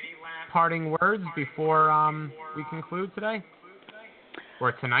last parting words before we conclude today?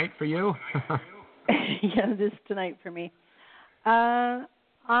 Or tonight for you? Yeah, this tonight for me. I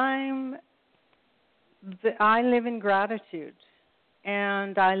live in gratitude,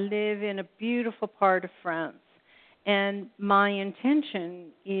 and I live in a beautiful part of France. And my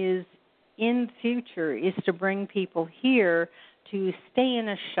intention is, in the future, is to bring people here to stay in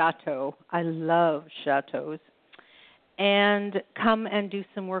a chateau. I love chateaus. And come and do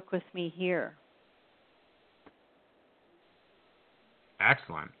some work with me here.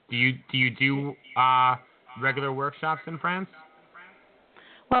 Excellent. Do you do regular workshops in France?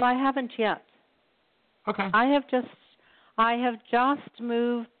 Well, I haven't yet. Okay. I have just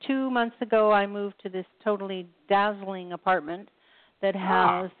moved 2 months ago. I moved to this totally dazzling apartment that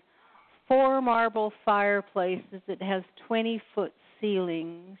has 4 marble fireplaces. It has 20-foot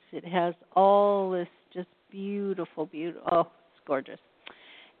ceilings. It has all this just beautiful. Oh, it's gorgeous.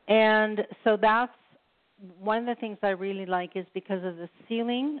 And so that's one of the things I really like, is because of the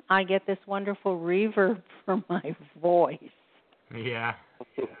ceiling, I get this wonderful reverb for my voice. Yeah.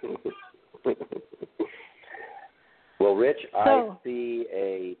 Well, Rich, I see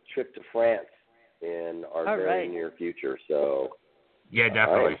a trip to France in our very near future, so yeah,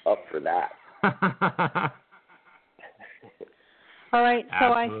 definitely. I am up for that. All right, so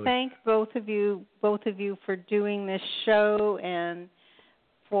Absolutely. I thank both of you for doing this show and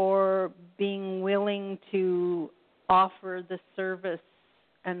for being willing to offer the service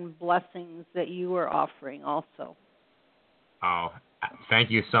and blessings that you are offering also. Oh,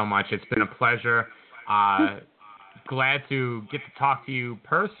 thank you so much. It's been a pleasure. Glad to get to talk to you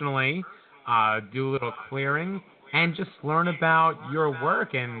personally, do a little clearing, and just learn about your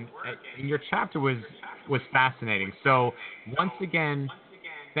work. And your chapter was fascinating. So once again,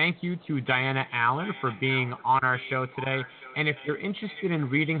 thank you to Diana Allen for being on our show today. And if you're interested in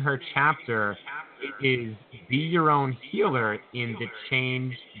reading her chapter, it is Be Your Own Healer in the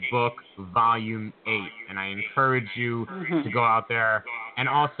Change Book Volume 8. And I encourage you to go out there and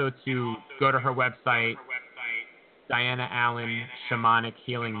also to go to her website,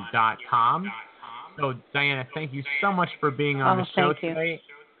 DianaAllenShamanicHealing.com. So, Diana, thank you so much for being on the show today.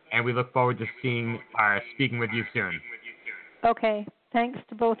 And we look forward to speaking with you soon. Okay. Thanks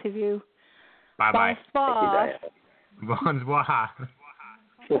to both of you. Bye-bye. Bonsoir. Bonsoir.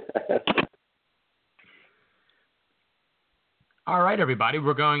 All right, everybody.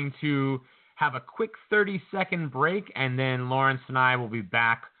 We're going to have a quick 30-second break, and then Lawrence and I will be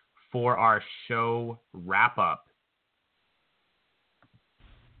back for our show wrap-up.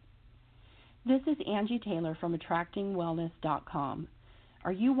 This is Angie Taylor from AttractingWellness.com.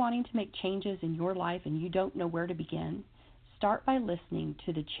 Are you wanting to make changes in your life and you don't know where to begin? Start by listening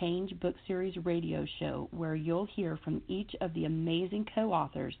to the Change Book Series radio show, where you'll hear from each of the amazing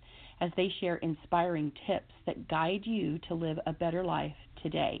co-authors as they share inspiring tips that guide you to live a better life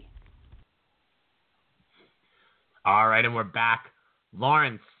today. All right, and we're back.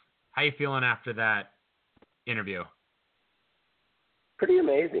 Lawrence, how you feeling after that interview? Pretty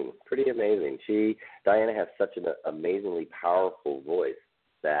amazing. Diana has such an amazingly powerful voice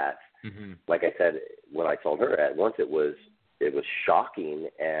that, like I said, when I told her at once, it was shocking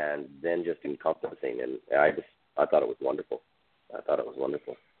and then just encompassing, and I thought it was wonderful.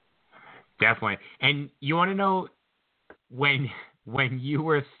 Definitely. And you want to know when you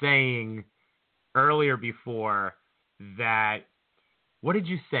were saying earlier before that, what did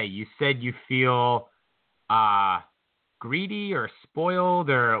you say? You said you feel greedy or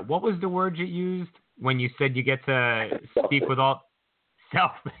spoiled, or what was the word you used when you said you get to speak with all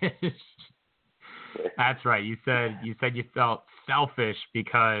selfish? That's right. You said you felt selfish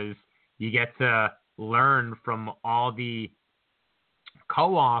because you get to learn from all the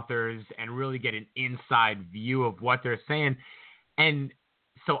co-authors and really get an inside view of what they're saying. And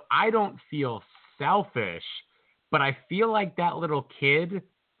so I don't feel selfish, but I feel like that little kid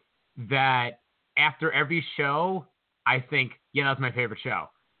that after every show, I think, yeah, that's my favorite show.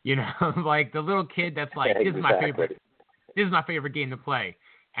 You know, like the little kid that's like, this is my favorite game to play.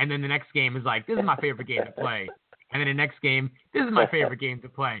 And then the next game is like, this is my favorite game to play. And then the next game, this is my favorite game to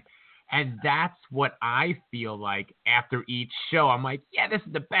play. And that's what I feel like after each show. I'm like, yeah, this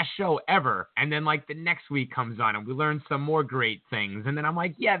is the best show ever. And then like the next week comes on and we learn some more great things. And then I'm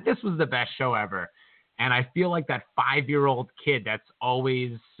like, yeah, this was the best show ever. And I feel like that 5-year-old kid that's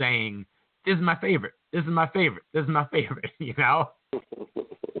always saying, this is my favorite. This is my favorite. This is my favorite, you know?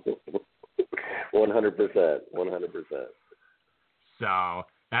 100%. So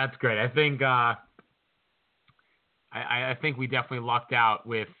that's great. I think I think we definitely lucked out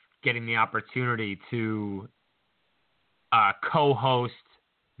with getting the opportunity to co-host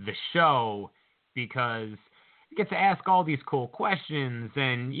the show, because you get to ask all these cool questions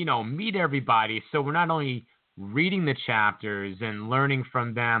and, you know, meet everybody. So we're not only reading the chapters and learning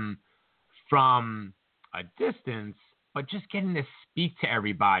from them from a distance, but just getting to speak to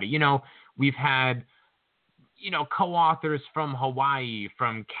everybody. You know, we've had, you know, co-authors from Hawaii,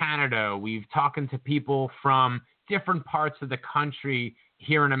 from Canada. We've talking to people from different parts of the country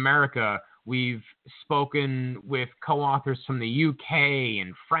here in America. We've spoken with co-authors from the UK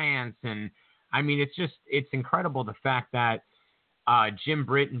and France. And I mean, it's incredible the fact that Jim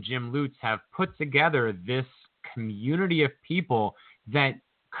Britt and Jim Lutz have put together this community of people that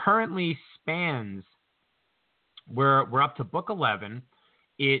currently spans, we're up to book 11.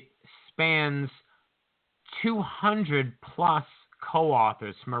 It spans 200 plus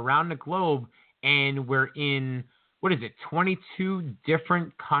co-authors from around the globe, and we're in, 22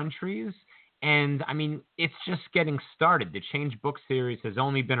 different countries. And I mean, it's just getting started. The Change Book Series has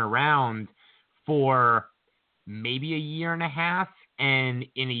only been around for maybe a year and a half, and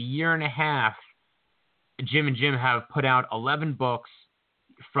in a year and a half, Jim and Jim have put out 11 books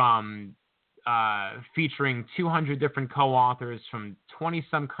from featuring 200 different co-authors from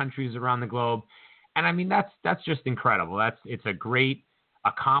 20-some countries around the globe. And I mean, that's just incredible. It's a great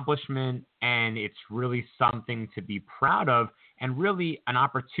accomplishment, and it's really something to be proud of, and really an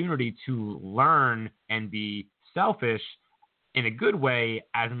opportunity to learn and be selfish in a good way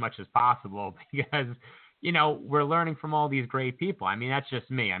as much as possible, because, you know, we're learning from all these great people. I mean, that's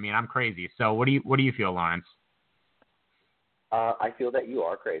just me. I mean, I'm crazy. So what do you feel, Lawrence? I feel that you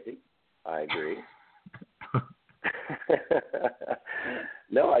are crazy. I agree.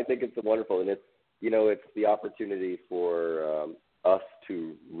 No, I think it's wonderful, and it's, you know, it's the opportunity for us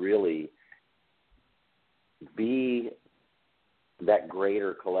to really be that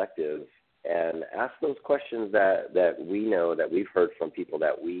greater collective and ask those questions that we know, that we've heard from people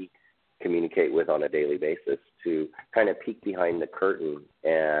that we communicate with on a daily basis, to kind of peek behind the curtain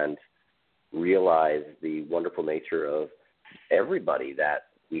and realize the wonderful nature of everybody that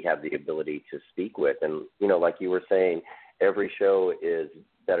we have the ability to speak with. And, you know, like you were saying, every show is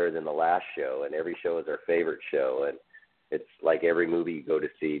better than the last show, and every show is our favorite show. And it's like every movie you go to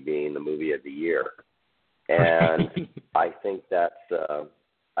see being the movie of the year. And I think that's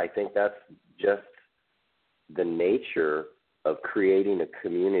I think that's just the nature of creating a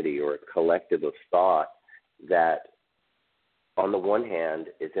community or a collective of thought that, on the one hand,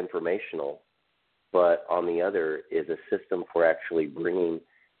 is informational, but on the other is a system for actually bringing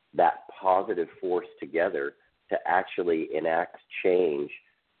that positive force together to actually enact change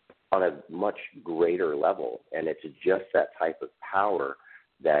on a much greater level. And it's just that type of power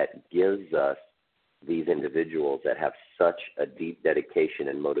that gives us these individuals that have such a deep dedication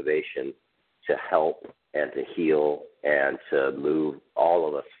and motivation to help and to heal and to move all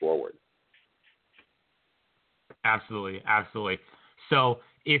of us forward. Absolutely, absolutely. So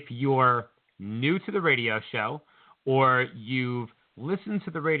if you're new to the radio show, or you've listened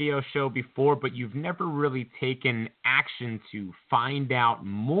to the radio show before, but you've never really taken action to find out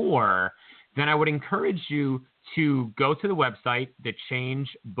more, then I would encourage you to go to the website,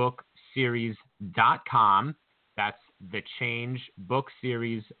 thechangebookseries.com. That's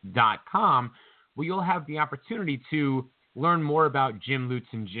thechangebookseries.com, where you'll have the opportunity to learn more about Jim Lutz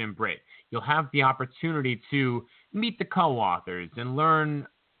and Jim Britt. You'll have the opportunity to meet the co-authors and learn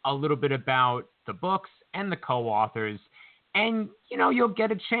a little bit about the books and the co-authors. And, you'll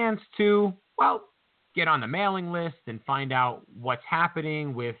get a chance to, get on the mailing list and find out what's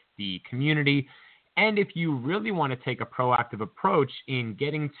happening with the community. And if you really want to take a proactive approach in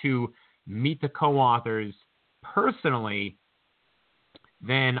getting to meet the co-authors personally,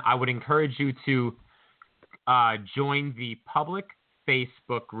 then I would encourage you to join the public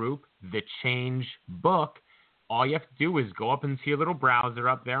Facebook group, The Change Book. All you have to do is go up into your little browser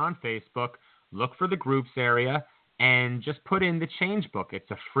up there on Facebook, look for the groups area, and just put in The Change Book.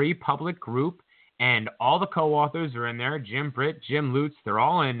 It's a free public group, and all the co-authors are in there. Jim Britt, Jim Lutz, they're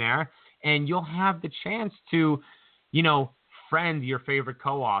all in there. And you'll have the chance to, friend your favorite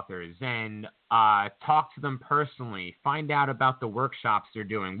co-authors and talk to them personally, find out about the workshops they're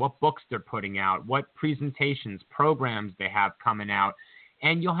doing, what books they're putting out, what presentations, programs they have coming out.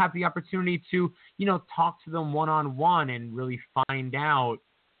 And you'll have the opportunity to, talk to them one-on-one and really find out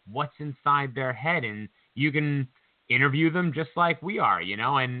what's inside their head. And you can interview them just like we are,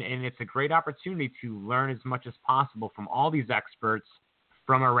 and it's a great opportunity to learn as much as possible from all these experts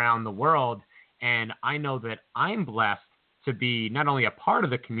from around the world. And I know that I'm blessed to be not only a part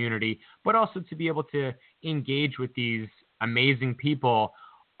of the community, but also to be able to engage with these amazing people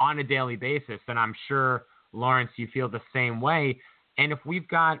on a daily basis. And I'm sure, Lawrence, you feel the same way. And if we've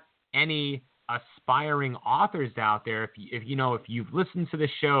got any aspiring authors out there, if you've listened to the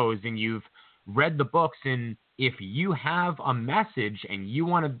shows and you've read the books, and if you have a message and you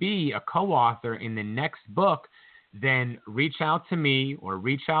want to be a co-author in the next book, then reach out to me or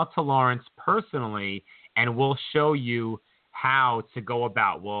reach out to Lawrence personally, and we'll show you how to go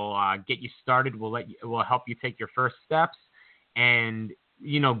about. We'll get you started. We'll help you take your first steps, and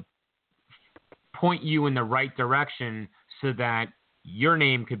point you in the right direction so that your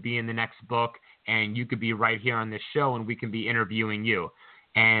name could be in the next book, and you could be right here on this show, and we can be interviewing you.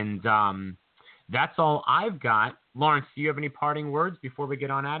 And that's all I've got. Lawrence, do you have any parting words before we get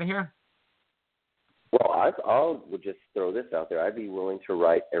on out of here? Well, I'll just throw this out there. I'd be willing to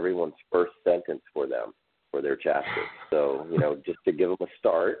write everyone's first sentence for them, for their chapter. So, just to give them a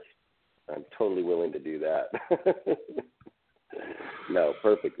start, I'm totally willing to do that. No,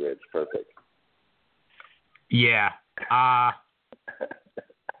 perfect, Rich, perfect. Yeah. I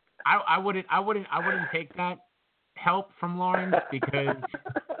wouldn't take that help from Lawrence, because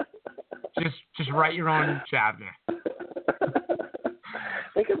just write your own chapter.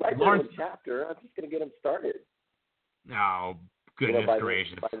 They can write their own chapter. I'm just going to get them started. Oh, goodness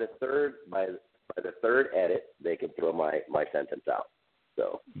gracious! By the third edit, they can throw my sentence out.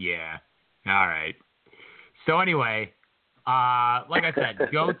 So yeah, all right. So anyway, like I said,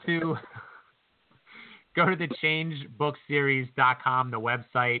 go to thechangebookseries.com, the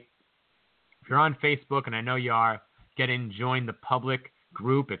website. If you're on Facebook, and I know you are, get in, join the public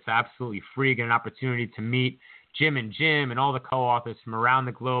group. It's absolutely free. Get an opportunity to meet Jim and all the co-authors from around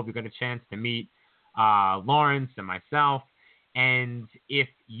the globe. You got a chance to meet Lawrence and myself. And if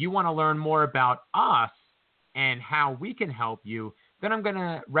you want to learn more about us and how we can help you, then I'm going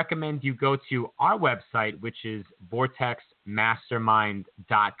to recommend you go to our website, which is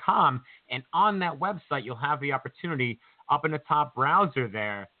vortexmastermind.com. And on that website, you'll have the opportunity up in the top browser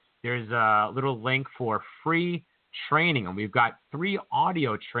there. There's a little link for free training. And we've got 3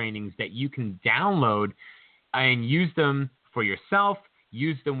 audio trainings that you can download and use them for yourself,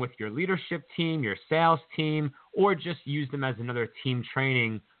 use them with your leadership team, your sales team, or just use them as another team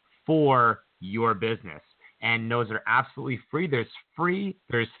training for your business. And those are absolutely free. There's 3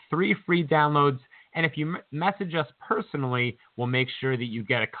 free downloads, And if you message us personally, we'll make sure that you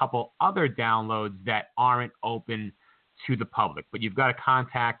get a couple other downloads that aren't open to the public. But you've got to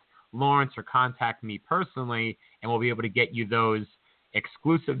contact Lawrence or contact me personally, and we'll be able to get you those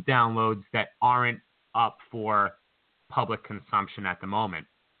exclusive downloads that aren't up for public consumption at the moment.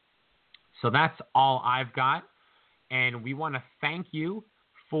 So that's all I've got. And we want to thank you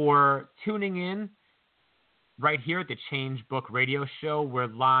for tuning in right here at the Change Book Radio Show. We're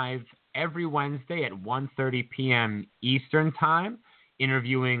live every Wednesday at 1:30 p.m. Eastern Time,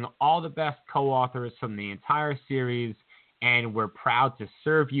 interviewing all the best co-authors from the entire series, and we're proud to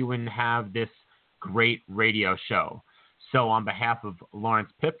serve you and have this great radio show. So on behalf of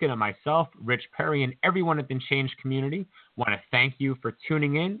Lawrence Pipkin and myself, Rich Perry, and everyone at the Change community, want to thank you for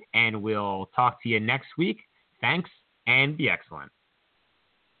tuning in, and we'll talk to you next week. Thanks, and be excellent.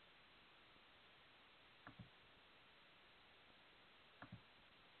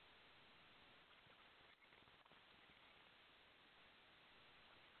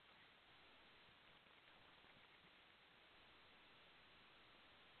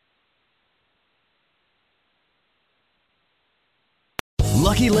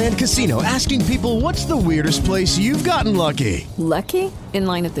 Lucky Land Casino, asking people, what's the weirdest place you've gotten lucky? Lucky? In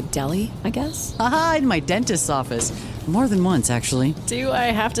line at the deli, I guess? Aha, in my dentist's office. More than once, actually. Do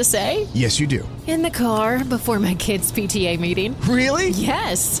I have to say? Yes, you do. In the car before my kids' PTA meeting. Really?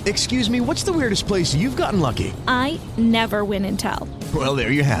 Yes. Excuse me, what's the weirdest place you've gotten lucky? I never win and tell. Well,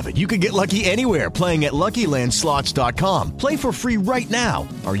 there you have it. You can get lucky anywhere, playing at LuckyLandSlots.com. Play for free right now.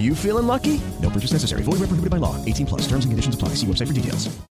 Are you feeling lucky? No purchase necessary. Void where prohibited by law. 18+. Terms and conditions apply. See website for details.